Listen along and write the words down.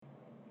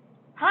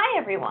Hi,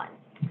 everyone.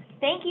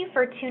 Thank you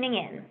for tuning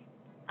in.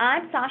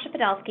 I'm Sasha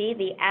Pudelski,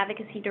 the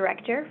Advocacy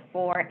Director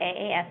for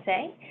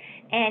AASA,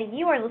 and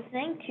you are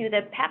listening to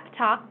the PEP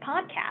Talk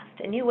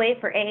podcast, a new way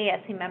for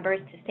AASA members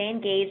to stay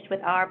engaged with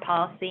our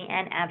policy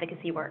and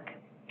advocacy work.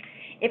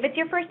 If it's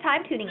your first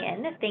time tuning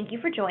in, thank you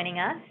for joining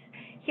us.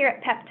 Here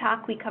at PEP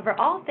Talk, we cover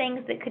all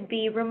things that could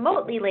be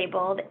remotely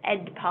labeled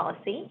ed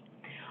policy.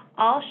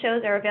 All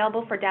shows are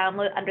available for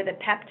download under the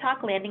PEP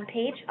Talk landing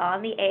page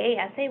on the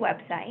AASA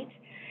website.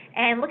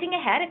 And looking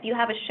ahead, if you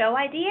have a show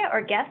idea or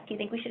guest you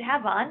think we should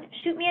have on,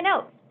 shoot me a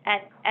note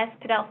at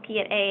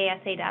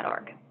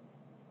spudelski@aasa.org.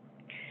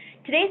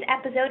 Today's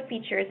episode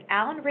features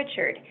Alan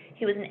Richard,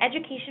 who is an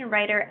education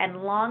writer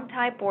and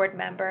longtime board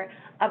member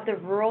of the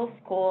Rural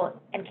School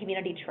and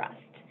Community Trust.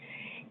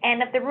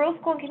 And if the Rural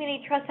School and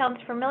Community Trust sounds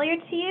familiar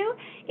to you,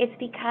 it's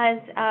because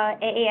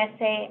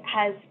AASA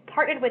has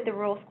partnered with the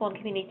Rural School and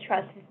Community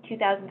Trust since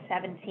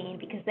 2017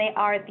 because they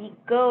are the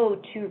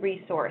go-to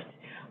resource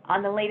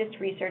on the latest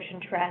research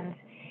and trends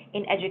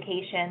in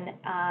education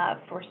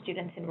for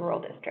students in rural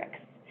districts.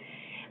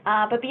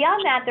 But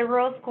beyond that, the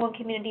Rural School and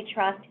Community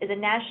Trust is a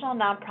national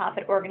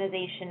nonprofit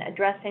organization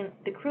addressing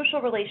the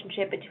crucial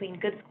relationship between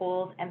good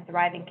schools and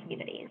thriving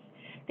communities.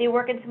 They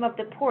work in some of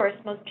the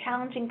poorest, most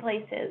challenging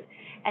places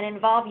and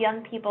involve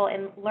young people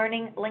in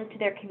learning linked to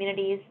their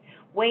communities,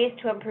 ways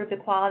to improve the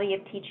quality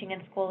of teaching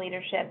and school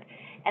leadership,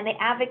 and they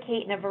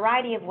advocate in a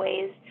variety of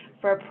ways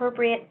for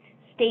appropriate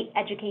state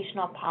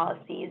educational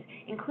policies,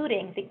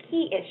 including the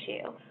key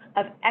issue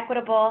of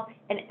equitable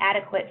and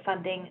adequate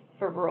funding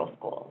for rural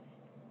schools.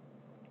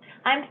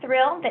 I'm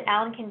thrilled that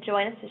Alan can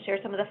join us to share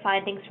some of the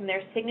findings from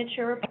their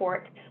signature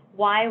report,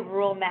 Why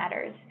Rural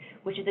Matters,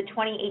 which is a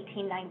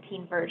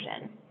 2018-19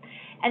 version.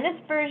 And this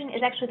version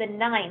is actually the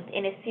 9th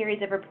in a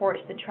series of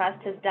reports the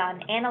Trust has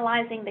done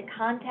analyzing the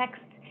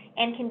context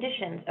and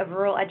conditions of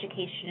rural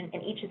education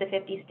in each of the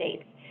 50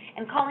 states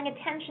and calling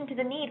attention to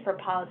the need for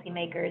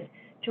policymakers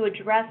to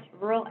address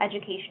rural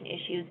education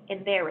issues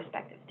in their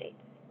respective states.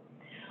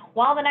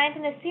 While the 9th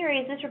in the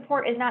series, this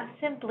report is not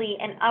simply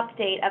an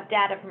update of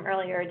data from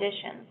earlier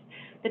editions.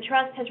 The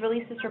Trust has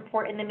released this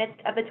report in the midst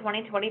of the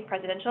 2020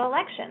 presidential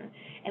election,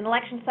 an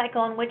election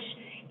cycle in which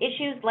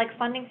issues like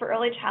funding for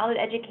early childhood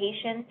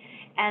education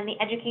and the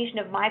education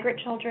of migrant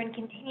children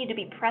continue to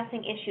be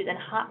pressing issues and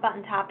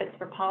hot-button topics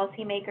for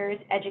policymakers,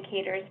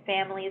 educators,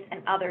 families,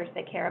 and others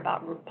that care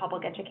about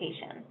public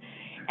education.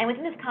 And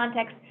within this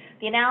context,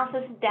 the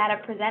analysis and data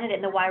presented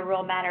in the Why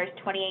Rural Matters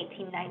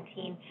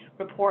 2018-19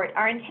 report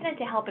are intended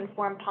to help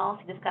inform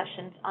policy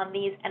discussions on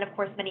these and, of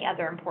course, many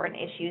other important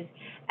issues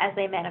as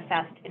they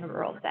manifest in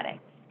rural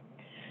settings.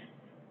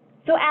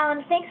 So,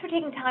 Alan, thanks for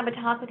taking time to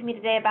talk with me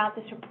today about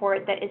this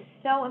report that is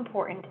so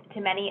important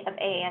to many of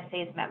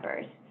AASA's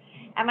members.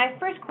 And my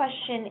first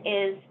question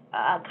is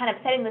kind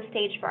of setting the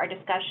stage for our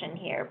discussion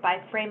here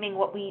by framing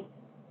what we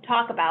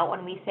talk about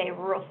when we say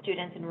rural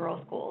students in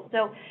rural schools.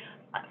 So,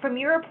 from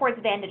your report's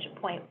vantage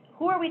point,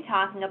 who are we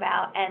talking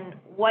about and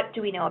what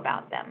do we know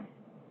about them?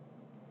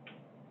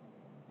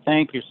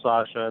 Thank you,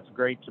 Sasha. It's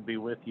great to be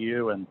with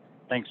you, and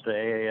thanks to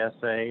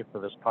AASA for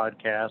this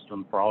podcast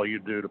and for all you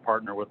do to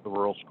partner with the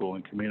Rural School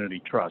and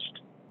Community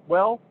Trust.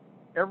 Well,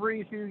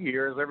 every few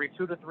years, every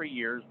 2 to 3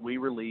 years, we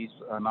release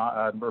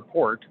a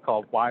report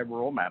called Why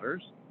Rural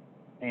Matters,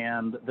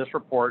 and this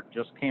report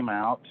just came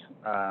out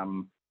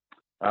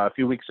a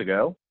few weeks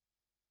ago,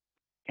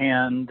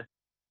 and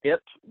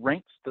it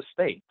ranks the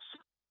states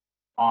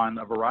on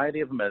a variety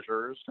of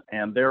measures,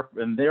 and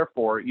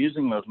therefore,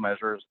 using those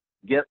measures,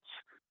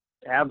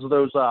 adds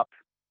those up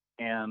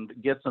and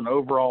gets an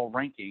overall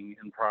ranking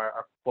in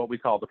what we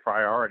call the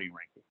priority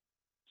ranking.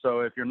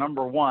 So if you're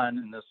number one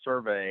in this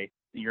survey,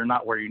 you're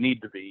not where you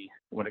need to be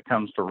when it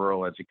comes to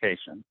rural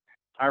education.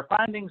 Our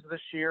findings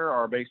this year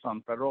are based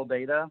on federal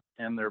data,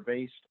 and they're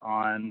based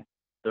on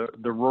the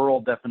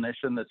rural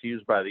definition that's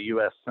used by the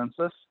U.S.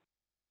 Census,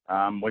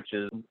 which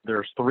is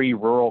there's 3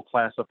 rural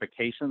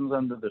classifications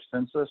under the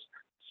census.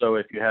 So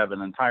if you have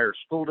an entire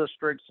school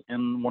district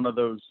in one of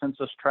those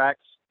census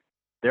tracts,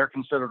 they're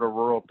considered a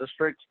rural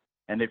district.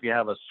 And if you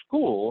have a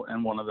school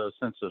in one of those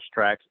census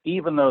tracts,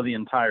 even though the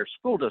entire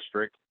school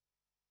district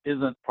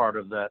isn't part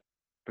of that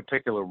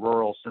particular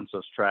rural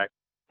census tract,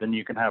 then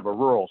you can have a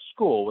rural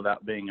school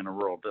without being in a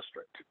rural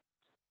district.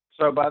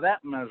 So by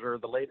that measure,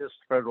 the latest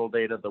federal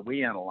data that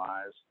we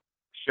analyze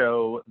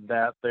show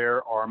that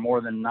there are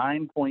more than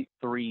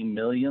 9.3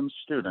 million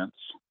students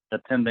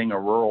attending a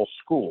rural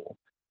school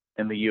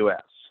in the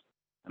U.S.,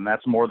 and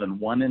that's more than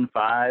 1 in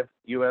 5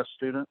 U.S.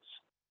 students.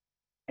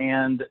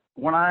 And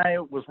when I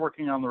was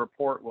working on the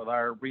report with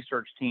our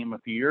research team a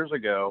few years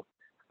ago,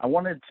 I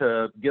wanted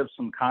to give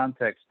some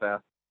context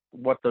to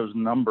what those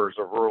numbers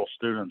of rural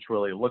students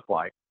really look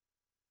like.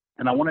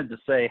 And I wanted to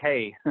say,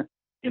 hey,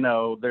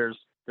 there's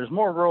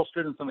more rural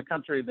students in the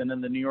country than in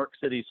the New York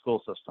City school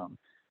system,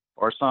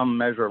 or some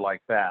measure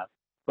like that.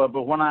 But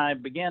when I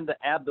began to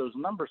add those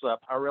numbers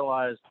up, I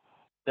realized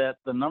that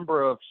the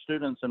number of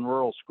students in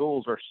rural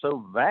schools are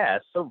so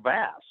vast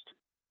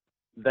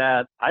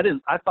that I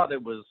thought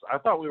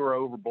we were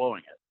overblowing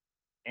it.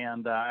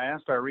 And I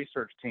asked our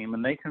research team,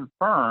 and they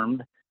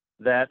confirmed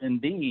that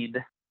indeed,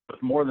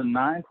 with more than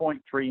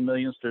 9.3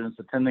 million students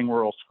attending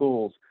rural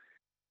schools,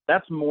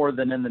 that's more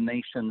than in the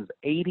nation's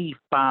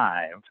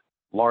 85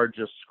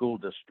 largest school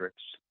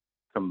districts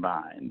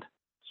combined.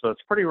 So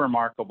it's pretty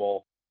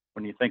remarkable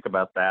when you think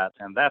about that,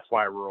 and that's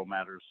why rural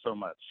matters so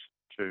much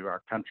to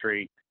our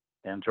country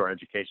and to our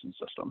education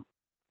system.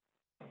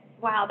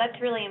 Wow,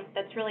 that's really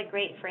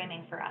great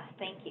framing for us.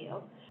 Thank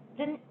you.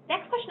 The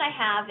next question I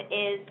have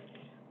is,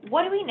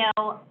 what do we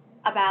know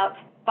about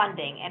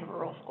funding in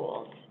rural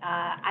schools?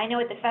 I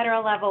know at the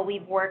federal level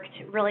we've worked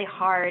really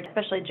hard,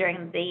 especially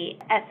during the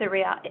ESCA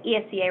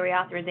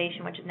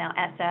reauthorization, which is now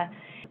AASA,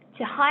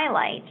 to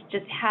highlight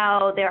just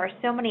how there are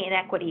so many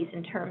inequities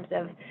in terms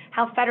of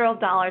how federal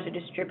dollars are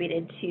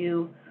distributed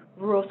to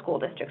rural school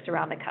districts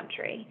around the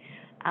country.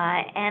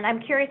 And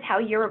I'm curious how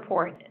your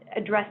report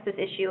addressed this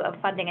issue of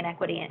funding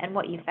inequity and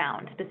what you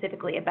found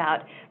specifically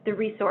about the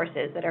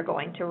resources that are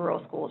going to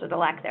rural schools or the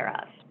lack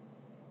thereof.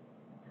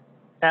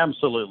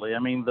 Absolutely. I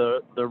mean,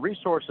 the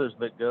resources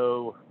that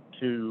go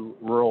to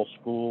rural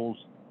schools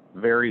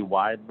vary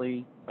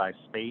widely by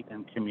state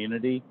and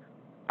community.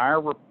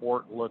 Our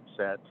report looks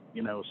at,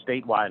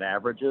 statewide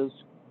averages,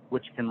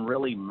 which can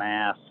really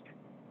mask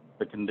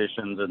the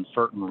conditions in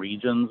certain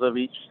regions of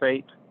each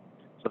state.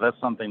 So that's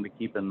something to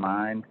keep in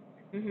mind.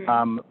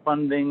 Mm-hmm.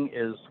 Funding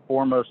is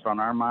foremost on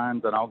our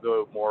minds, and I'll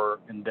go more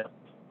in depth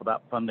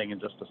about funding in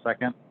just a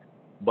second.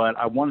 But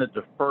I wanted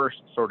to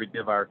first sort of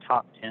give our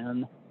top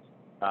 10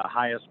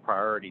 highest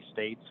priority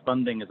states.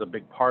 Funding is a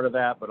big part of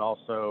that, but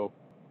also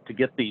to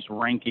get these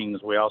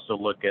rankings, we also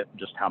look at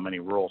just how many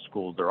rural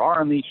schools there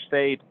are in each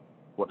state,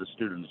 what does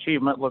student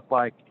achievement look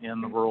like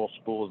in the rural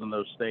schools in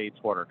those states,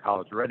 what are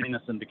college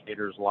readiness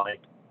indicators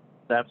like,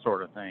 that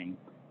sort of thing.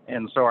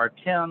 And so our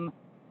 10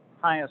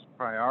 highest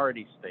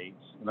priority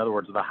states, in other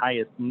words, the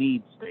highest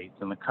need states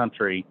in the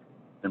country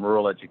in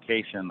rural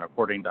education,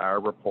 according to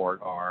our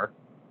report, are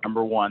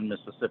number 1,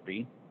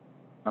 Mississippi.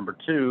 Number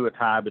 2, a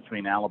tie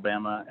between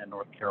Alabama and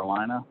North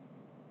Carolina.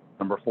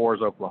 Number 4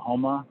 is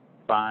Oklahoma.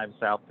 5,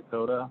 South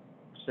Dakota.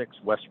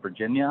 6, West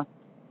Virginia.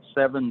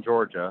 7,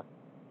 Georgia.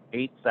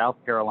 8, South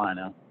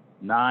Carolina.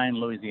 9,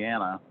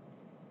 Louisiana.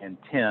 And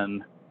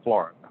 10,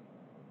 Florida.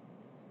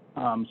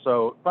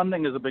 So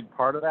funding is a big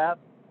part of that.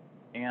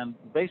 And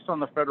based on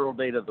the federal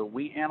data that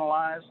we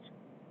analyzed,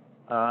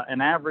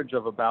 an average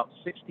of about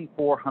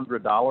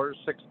 $6,400,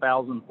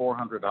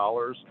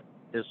 $6,400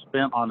 is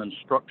spent on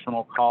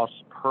instructional costs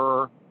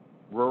per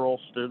rural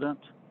student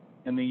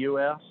in the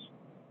U.S.,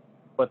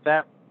 but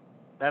that's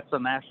a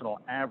national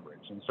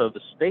average. And so the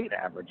state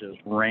averages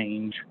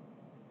range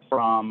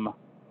from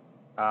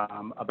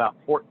about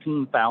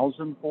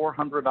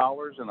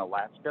 $14,400 in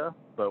Alaska,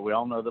 but we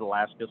all know that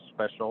Alaska is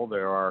special.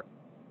 There are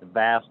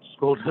vast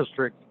school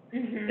districts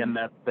in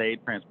that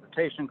state.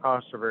 Transportation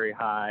costs are very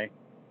high.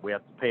 We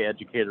have to pay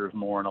educators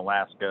more in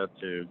Alaska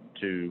to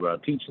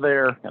teach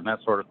there and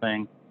that sort of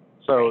thing.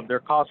 So their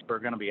costs are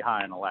going to be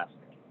high in Alaska.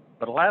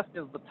 But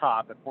Alaska is the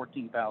top at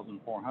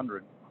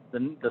 $14,400.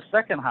 The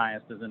second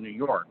highest is in New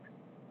York.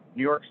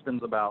 New York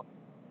spends about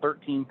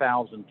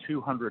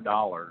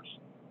 $13,200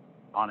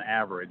 on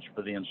average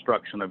for the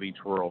instruction of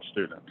each rural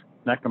student.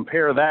 Now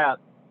compare that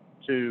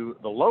to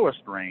the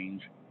lowest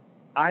range.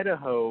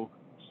 Idaho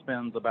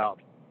spends about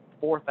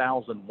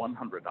 $4,100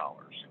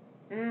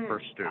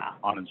 per student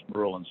on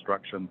rural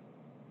instruction.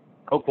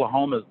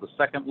 Oklahoma is the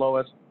second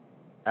lowest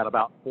at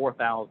about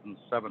 $4,700.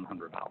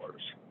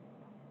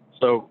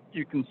 So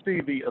you can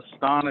see the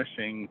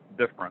astonishing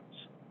difference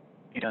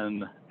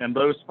and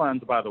those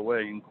funds, by the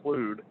way,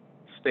 include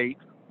state,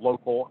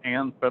 local,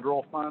 and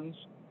federal funds.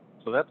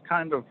 So that's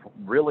kind of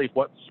really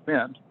what's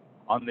spent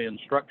on the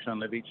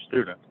instruction of each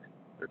student,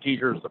 their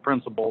teachers, the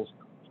principals,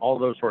 all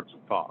those sorts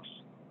of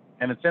costs.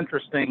 And it's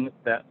interesting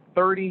that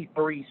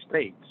 33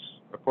 states,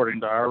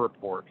 according to our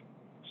report,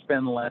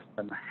 spend less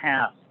than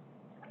half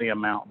the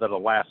amount that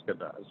Alaska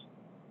does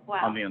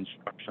on the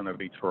instruction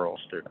of each rural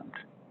student.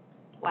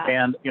 Wow.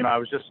 And, I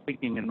was just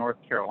speaking in North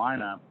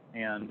Carolina,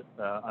 and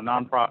a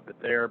nonprofit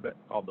there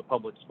called the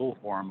Public School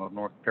Forum of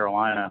North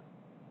Carolina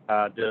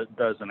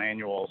does an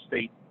annual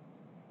state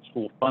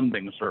school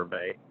funding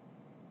survey.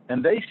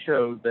 And they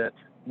showed that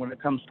when it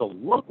comes to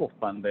local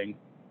funding,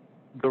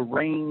 the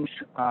range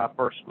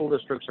for school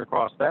districts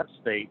across that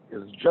state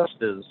is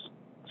just as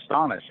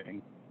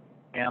astonishing.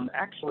 And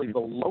actually the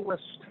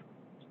lowest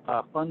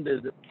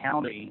funded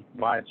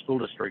county-wide school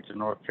districts in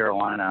North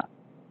Carolina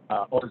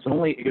was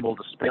only able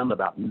to spend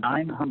about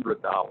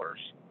 $900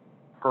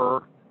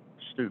 per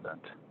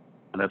student,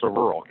 and that's a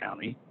rural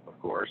county, of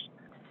course,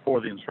 for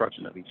the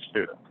instruction of each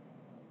student.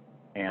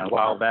 And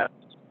while that,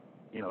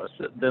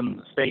 then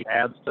the state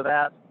adds to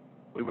that,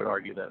 we would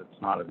argue that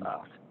it's not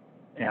enough.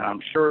 And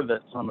I'm sure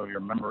that some of your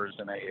members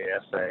in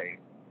AASA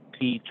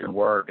teach and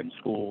work in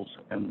schools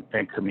and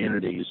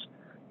communities,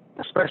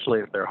 especially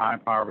if they're high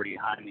poverty,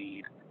 high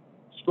need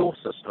school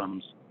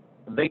systems.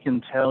 They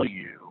can tell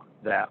you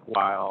that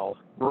while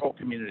rural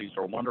communities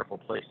are wonderful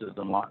places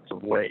in lots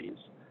of ways,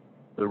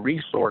 the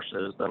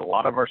resources that a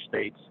lot of our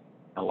states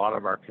a lot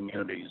of our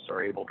communities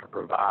are able to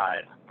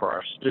provide for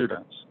our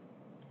students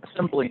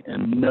simply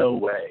in no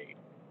way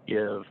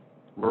give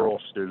rural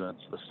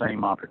students the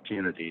same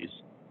opportunities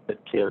that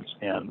kids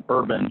in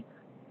urban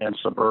and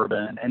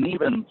suburban and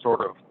even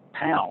sort of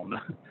town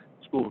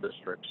school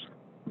districts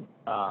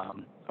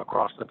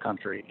across the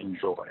country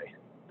enjoy.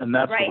 And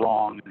that's Right.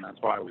 wrong, and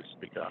that's why we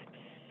speak up.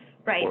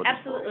 Right, for the rural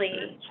absolutely.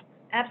 students.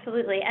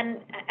 Absolutely. And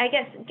I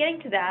guess getting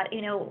to that,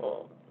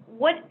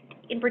 what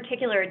in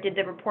particular did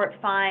the report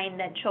find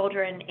that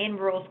children in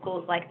rural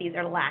schools like these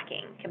are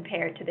lacking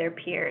compared to their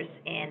peers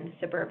in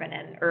suburban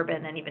and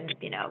urban and even,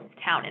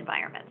 town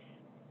environments?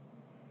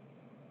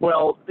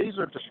 Well, these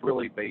are just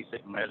really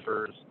basic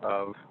measures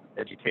of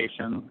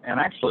education, and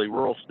actually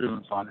rural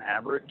students on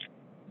average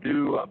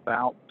do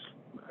about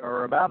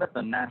at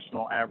the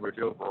national average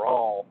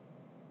overall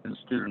in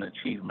student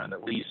achievement,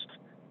 at least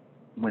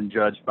when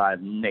judged by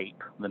NAEP,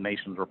 the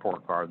nation's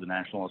report card, the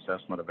National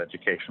Assessment of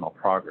Educational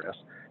Progress.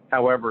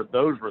 However,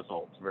 those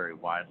results vary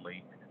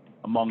widely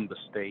among the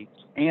states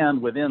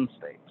and within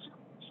states.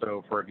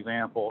 So, for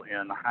example,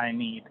 in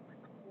high-need,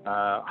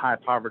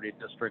 high-poverty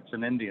districts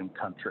in Indian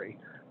country,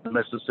 the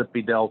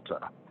Mississippi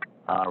Delta,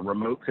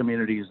 remote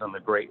communities in the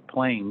Great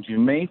Plains, you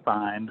may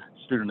find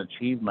student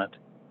achievement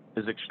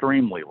is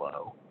extremely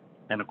low.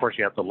 And, of course,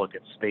 you have to look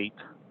at state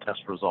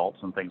test results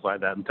and things like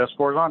that, and test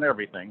scores on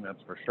everything,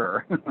 that's for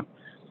sure.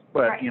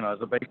 But, Right.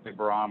 as a basic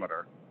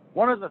barometer.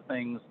 One of the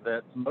things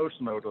that's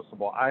most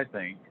noticeable, I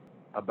think,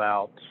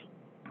 about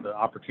the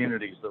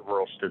opportunities that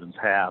rural students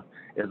have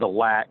is a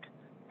lack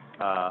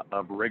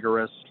of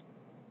rigorous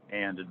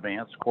and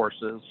advanced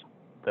courses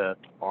that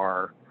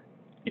are,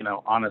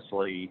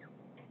 honestly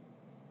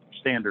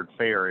standard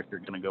fare if you're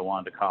going to go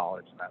on to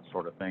college and that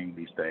sort of thing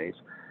these days.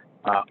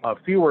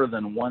 Fewer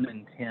than 1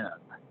 in 10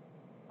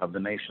 of the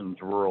nation's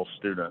rural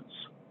students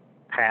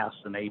passed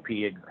an AP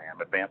exam,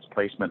 advanced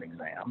placement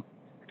exam,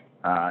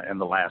 in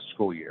the last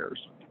school year.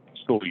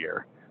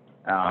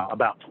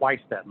 About twice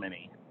that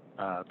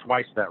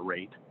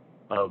rate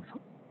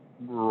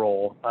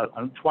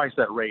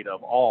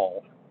of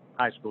all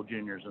high school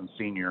juniors and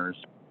seniors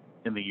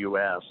in the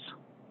U.S.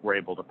 were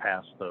able to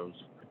pass those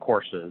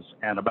courses,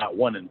 and about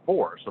 1 in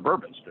 4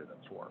 suburban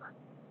students were.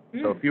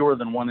 So fewer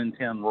than 1 in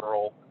 10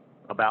 rural,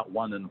 about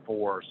 1 in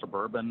 4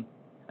 suburban,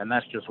 and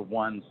that's just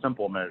one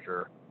simple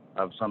measure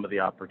of some of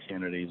the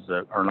opportunities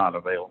that are not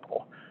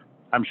available.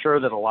 I'm sure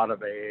that a lot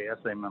of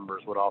AASA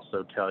members would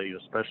also tell you,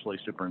 especially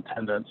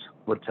superintendents,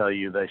 would tell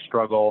you they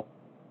struggle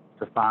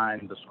to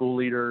find the school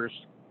leaders,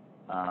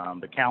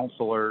 the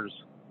counselors,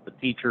 the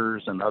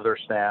teachers, and other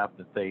staff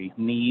that they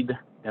need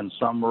in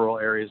some rural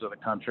areas of the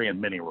country and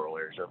many rural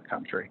areas of the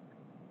country.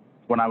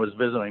 When I was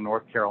visiting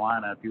North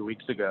Carolina a few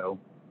weeks ago,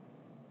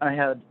 I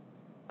had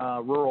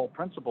rural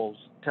principals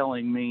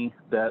telling me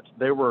that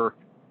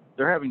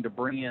they're having to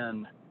bring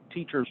in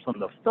teachers from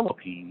the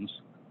Philippines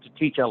to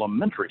teach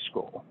elementary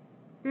school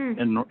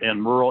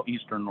in rural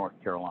eastern North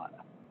Carolina.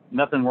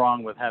 Nothing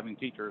wrong with having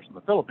teachers from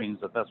the Philippines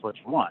if that's what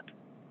you want.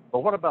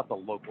 But what about the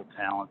local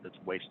talent that's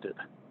wasted?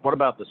 What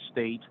about the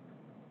state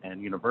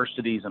and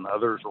universities and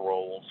others'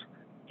 roles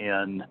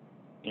in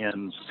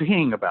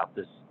seeing about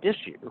this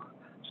issue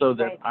so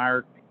that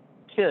our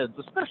kids,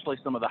 especially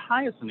some of the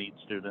highest need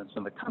students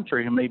in the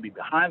country who may be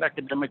behind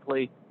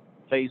academically,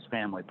 face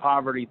family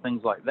poverty,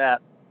 things like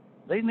that,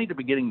 they need to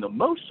be getting the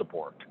most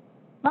support,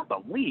 not the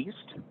least.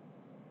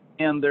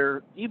 And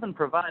they're even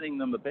providing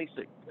them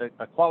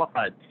a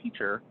qualified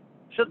teacher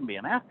shouldn't be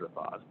an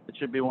afterthought. It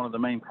should be one of the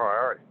main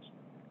priorities.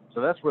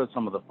 So that's where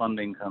some of the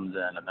funding comes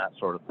in and that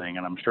sort of thing.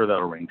 And I'm sure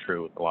that'll ring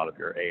true with a lot of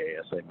your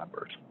AASA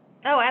members.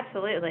 Oh,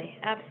 absolutely.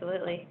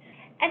 Absolutely.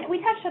 And we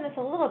touched on this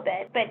a little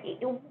bit, but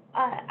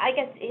I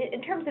guess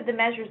in terms of the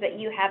measures that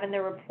you have in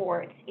the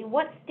report, in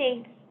what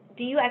states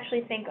do you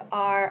actually think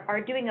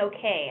are doing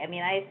okay? I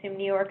mean, I assume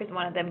New York is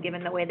one of them,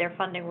 given the way they're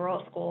funding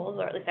rural schools,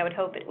 or at least I would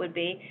hope it would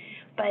be.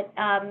 But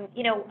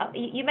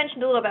you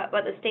mentioned a little about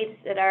the states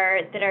that are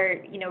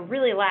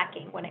really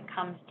lacking when it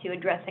comes to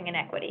addressing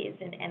inequities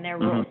in their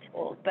rural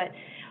schools. But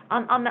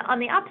on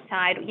the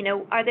upside,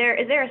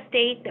 is there a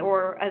state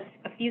or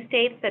a few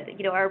states that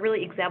are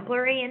really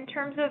exemplary in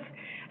terms of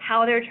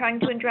how they're trying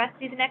to address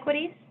these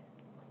inequities?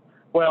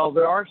 Well,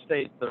 there are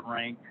states that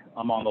rank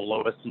among the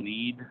lowest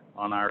need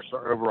on our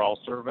overall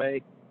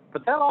survey,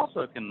 but that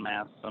also can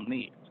mask some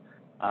needs.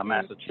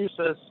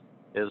 Massachusetts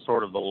is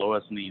sort of the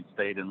lowest need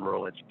state in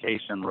rural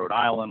education. Rhode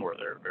Island, where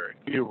there are very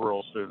few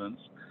rural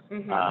students.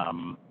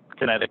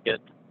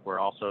 Connecticut, where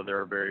also there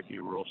are very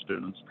few rural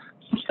students.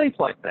 Some states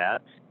like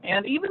that,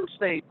 and even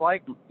states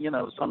like,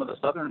 some of the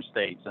southern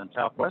states and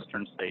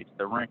southwestern states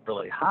that rank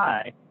really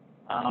high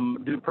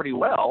do pretty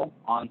well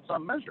on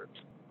some measures.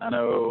 I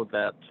know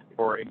that,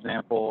 for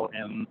example,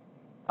 in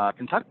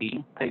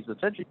Kentucky pays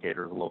its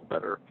educators a little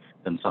better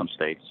than some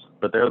states,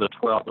 but they're the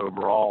 12th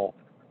overall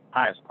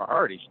highest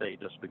priority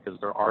state just because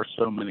there are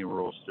so many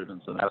rural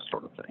students and that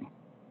sort of thing.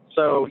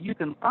 So you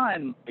can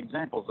find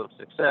examples of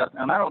success,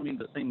 and I don't mean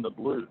to sing the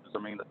blues. I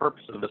mean, the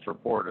purpose of this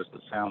report is to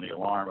sound the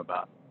alarm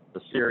about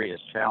the serious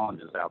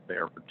challenges out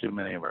there for too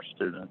many of our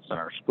students in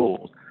our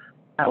schools.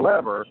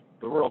 However,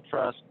 the Rural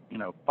Trust,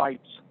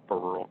 fights for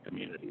rural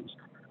communities.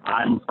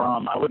 I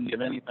wouldn't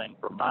give anything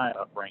for my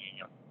upbringing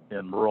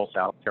in rural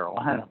South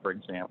Carolina, for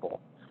example,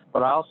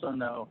 but I also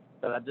know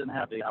that I didn't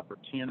have the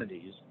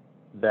opportunities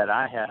that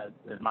I had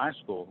in my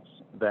schools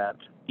that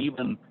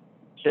even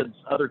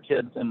other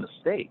kids in the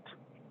state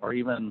or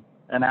even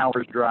an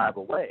hour's drive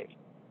away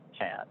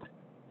had.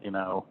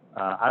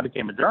 I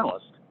became a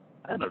journalist.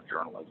 I had no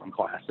journalism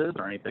classes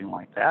or anything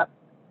like that.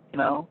 Then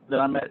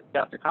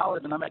got to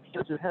college and I met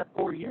kids who had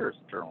 4 years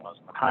of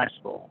journalism in high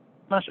school.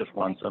 That's just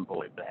one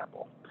simple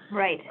example.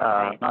 Right.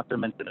 Not to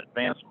mention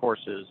advanced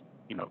courses,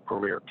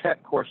 career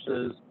tech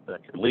courses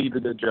that could lead to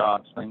good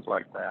jobs, things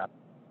like that.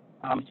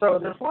 So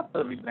there's lots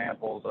of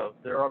examples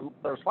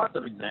there's lots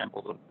of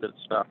examples of good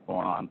stuff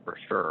going on for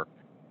sure.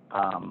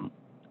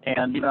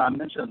 And I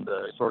mentioned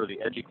the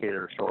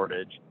educator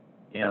shortage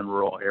in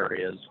rural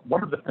areas.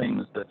 One of the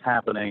things that's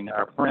happening,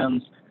 our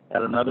friends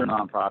at another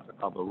nonprofit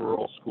called the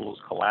Rural Schools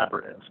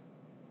Collaborative,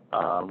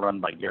 run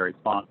by Gary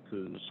Funk,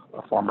 who's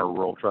a former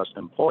Rural Trust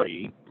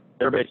employee.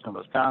 They're based in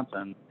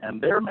Wisconsin,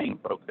 and their main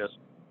focus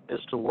is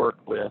to work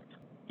with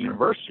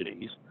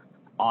universities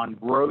on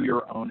grow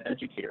your own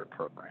educator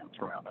programs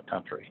around the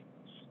country.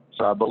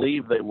 So I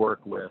believe they work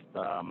with,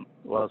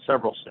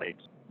 several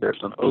states. There's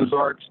an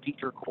Ozarks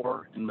Teacher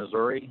Corps in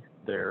Missouri.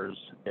 There's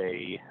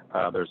a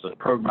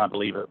program, I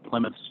believe, at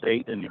Plymouth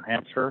State in New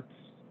Hampshire.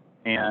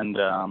 And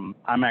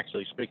I'm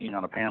actually speaking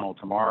on a panel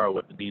tomorrow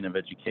with the Dean of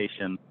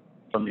Education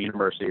from the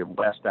University of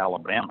West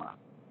Alabama,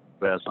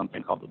 who has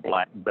something called the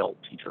Black Belt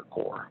Teacher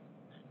Corps.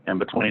 And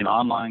between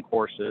online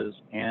courses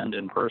and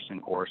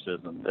in-person courses,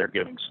 and they're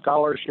giving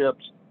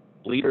scholarships,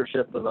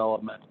 leadership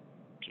development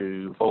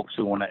to folks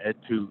who want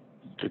to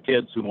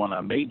kids who want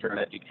to major in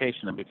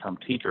education and become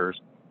teachers,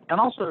 and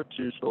also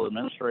to school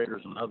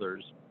administrators and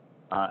others.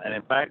 And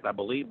in fact, I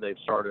believe they've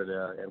started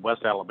at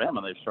West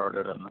Alabama. They've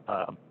started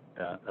an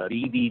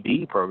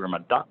EDD program, a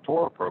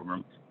doctoral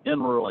program in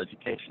rural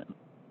education.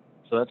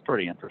 So that's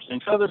pretty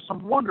interesting. So there's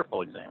some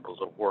wonderful examples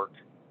of work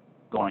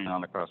going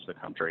on across the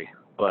country.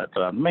 But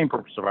the main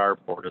purpose of our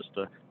report is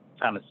to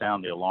kind of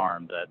sound the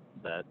alarm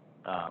that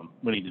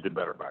we need to do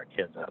better by our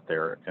kids out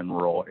there in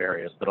rural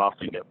areas that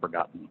often get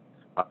forgotten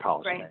by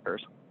policymakers.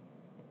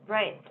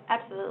 Right,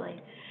 absolutely.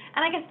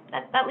 And I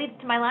guess that leads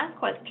to my last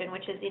question,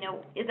 which is,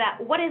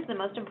 what is the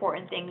most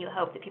important thing you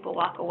hope that people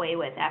walk away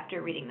with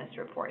after reading this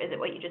report? Is it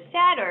what you just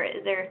said, or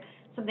is there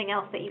something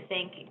else that you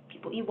think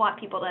you want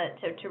people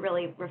to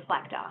really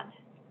reflect on?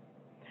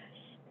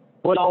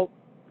 Well,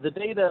 the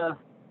data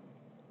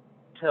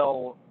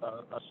tell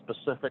a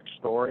specific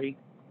story,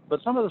 but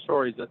some of the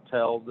stories it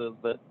tells is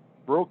that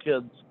rural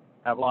kids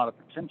have a lot of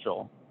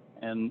potential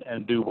and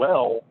do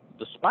well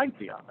despite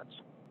the odds.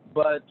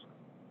 But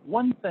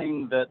one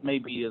thing that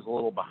maybe is a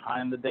little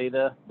behind the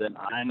data that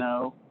I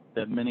know,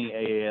 that many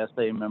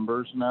AASA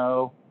members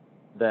know,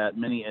 that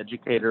many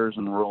educators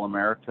in rural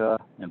America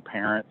and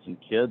parents and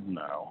kids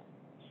know,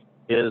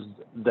 is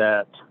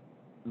that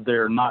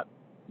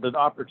the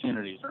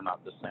opportunities are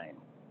not the same.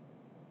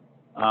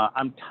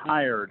 I'm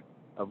tired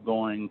of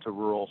going to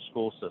rural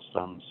school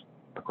systems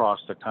across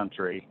the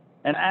country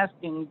and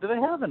asking, do they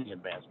have any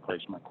advanced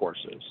placement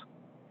courses?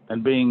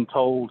 And being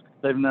told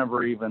they've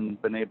never even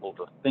been able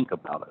to think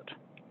about it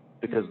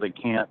because they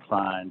can't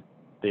find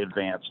the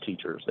advanced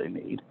teachers they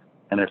need.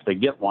 And if they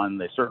get one,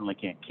 they certainly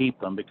can't keep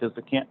them because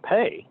they can't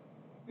pay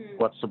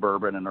what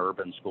suburban and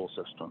urban school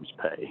systems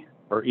pay,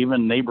 or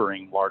even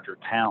neighboring larger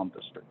town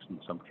districts in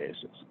some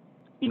cases.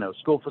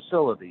 School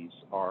facilities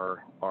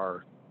are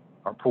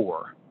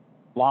poor.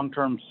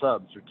 Long-term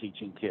subs are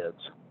teaching kids.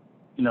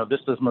 This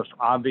is most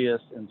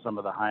obvious in some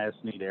of the highest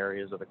need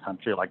areas of the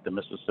country, like the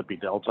Mississippi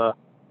Delta.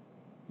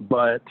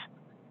 But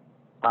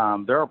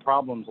there are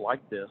problems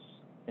like this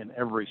in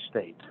every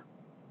state.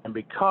 And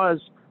because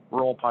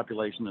rural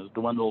population has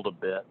dwindled a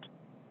bit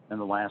in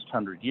the last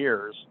 100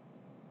 years,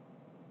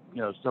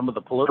 some of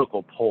the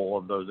political pull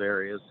of those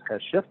areas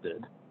has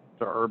shifted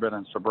to urban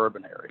and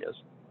suburban areas.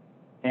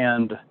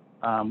 And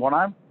what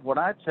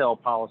I tell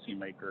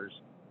policymakers,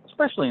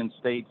 especially in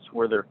states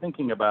where they're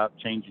thinking about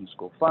changing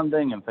school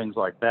funding and things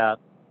like that,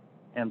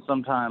 and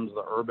sometimes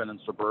the urban and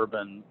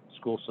suburban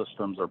school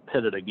systems are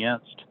pitted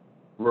against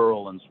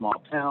rural and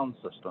small town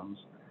systems,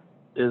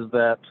 is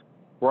that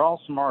we're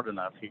all smart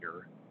enough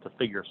here to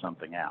figure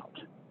something out.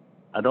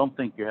 I don't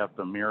think you have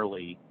to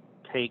merely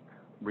take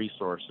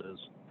resources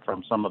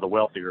from some of the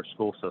wealthier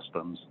school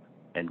systems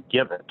and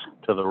give it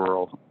to the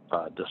rural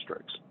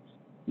districts.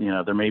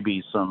 There may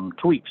be some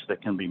tweaks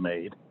that can be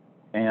made,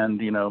 and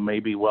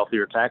maybe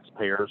wealthier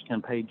taxpayers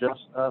can pay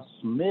just a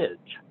smidge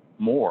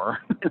more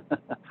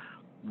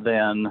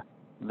than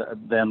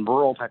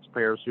rural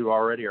taxpayers who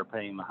already are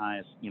paying the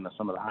highest,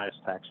 some of the highest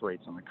tax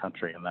rates in the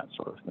country and that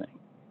sort of thing.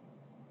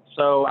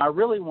 So I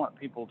really want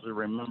people to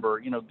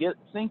remember,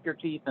 sink your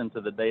teeth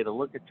into the data,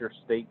 look at your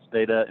state's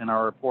data. In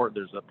our report,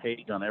 there's a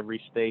page on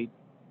every state.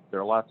 There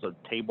are lots of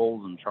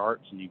tables and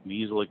charts, and you can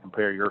easily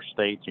compare your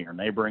state to your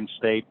neighboring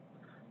state.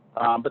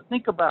 But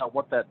think about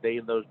what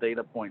those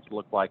data points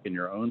look like in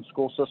your own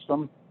school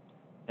system,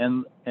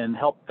 and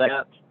help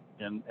that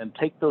and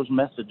take those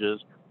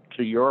messages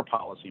to your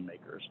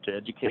policymakers, to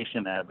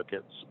education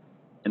advocates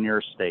in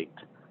your state,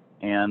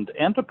 and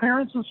to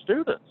parents and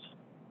students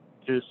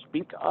to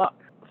speak up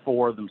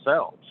for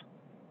themselves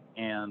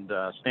and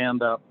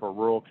stand up for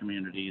rural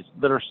communities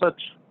that are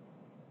such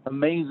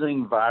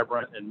amazing,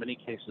 vibrant, in many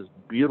cases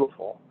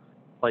beautiful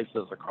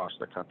places across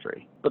the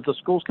country. But the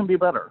schools can be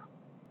better.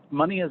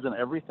 Money isn't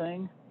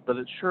everything, but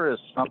it sure is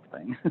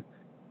something.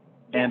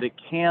 And it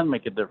can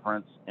make a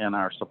difference in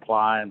our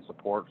supply and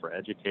support for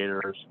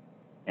educators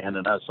and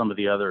in some of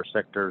the other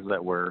sectors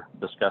that we're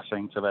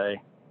discussing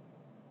today.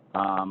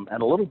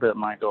 And a little bit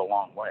might go a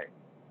long way.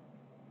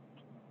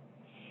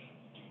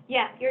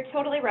 Yeah, you're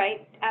totally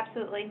right.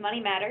 Absolutely. Money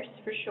matters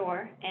for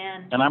sure.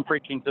 And I'm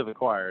preaching to the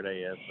choir at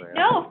AASA.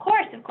 No, of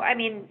course. I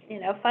mean,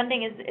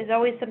 funding is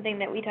always something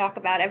that we talk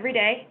about every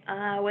day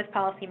with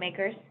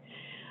policymakers.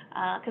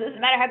 Because it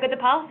doesn't matter how good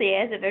the policy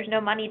is if there's no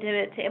money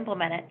to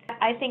implement it.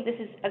 I think this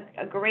is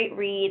a great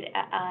read,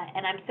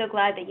 and I'm so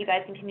glad that you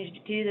guys continue to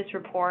do this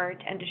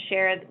report and to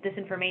share this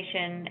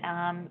information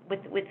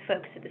with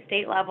folks at the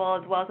state level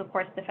as well as, of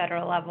course, the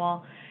federal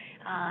level,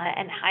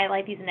 and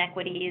highlight these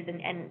inequities.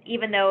 And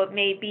even though it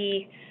may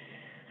be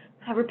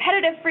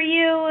repetitive for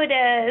you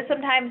to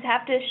sometimes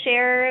have to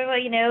share,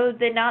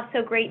 the not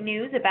so great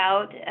news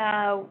about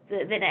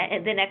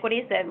the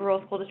inequities that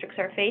rural school districts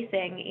are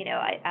facing,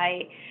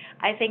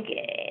 I think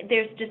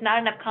there's just not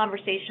enough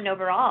conversation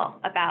overall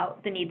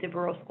about the needs of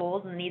rural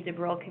schools and the needs of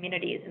rural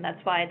communities, and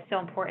that's why it's so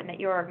important that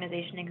your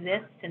organization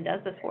exists and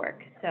does this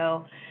work.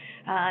 So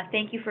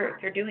thank you for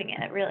doing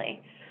it,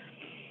 really.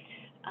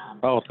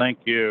 Thank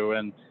you.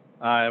 And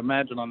I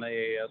imagine on the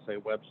AASA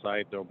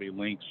website there'll be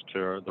links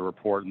to the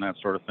report and that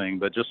sort of thing.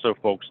 But just so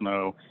folks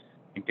know,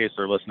 in case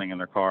they're listening in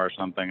their car or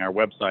something, our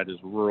website is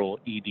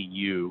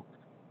ruraledu.org.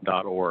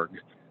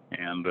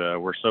 And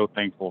we're so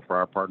thankful for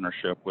our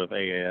partnership with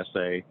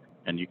AASA.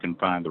 And you can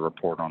find the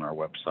report on our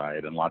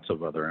website and lots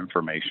of other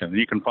information. And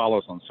you can follow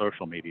us on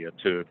social media,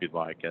 too, if you'd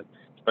like it,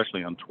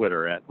 especially on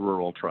Twitter at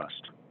Rural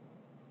Trust.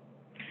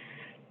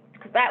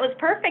 That was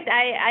perfect.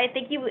 I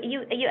think you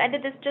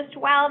ended this just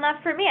well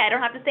enough for me. I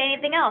don't have to say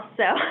anything else.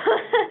 So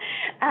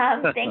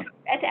thanks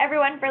to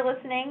everyone for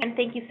listening. And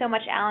thank you so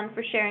much, Alan,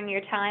 for sharing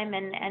your time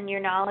and your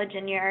knowledge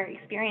and your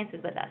experiences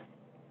with us.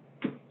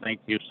 Thank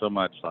you so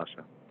much,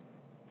 Sasha.